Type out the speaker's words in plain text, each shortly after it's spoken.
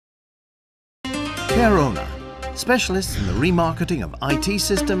Cerona, specialists in the remarketing of IT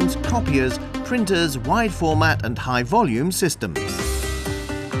systems, copiers, printers, wide format and high volume systems.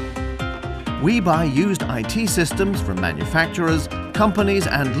 We buy used IT systems from manufacturers, companies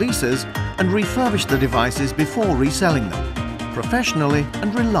and leasers and refurbish the devices before reselling them, professionally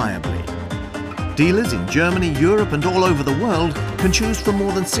and reliably. Dealers in Germany, Europe and all over the world can choose from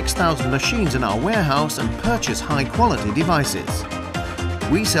more than 6,000 machines in our warehouse and purchase high-quality devices.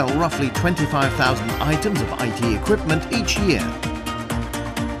 We sell roughly 25,000 items of IT equipment each year.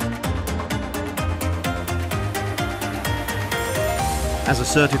 As a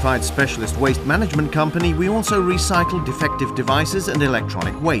certified specialist waste management company, we also recycle defective devices and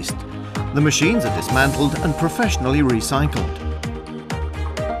electronic waste. The machines are dismantled and professionally recycled.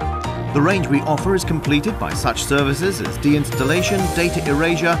 The range we offer is completed by such services as deinstallation, data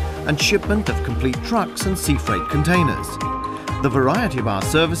erasure and shipment of complete trucks and sea freight containers. The variety of our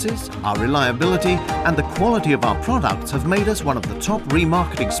services, our reliability and the quality of our products have made us one of the top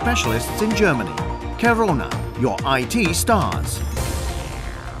remarketing specialists in Germany. Cerona, your IT stars.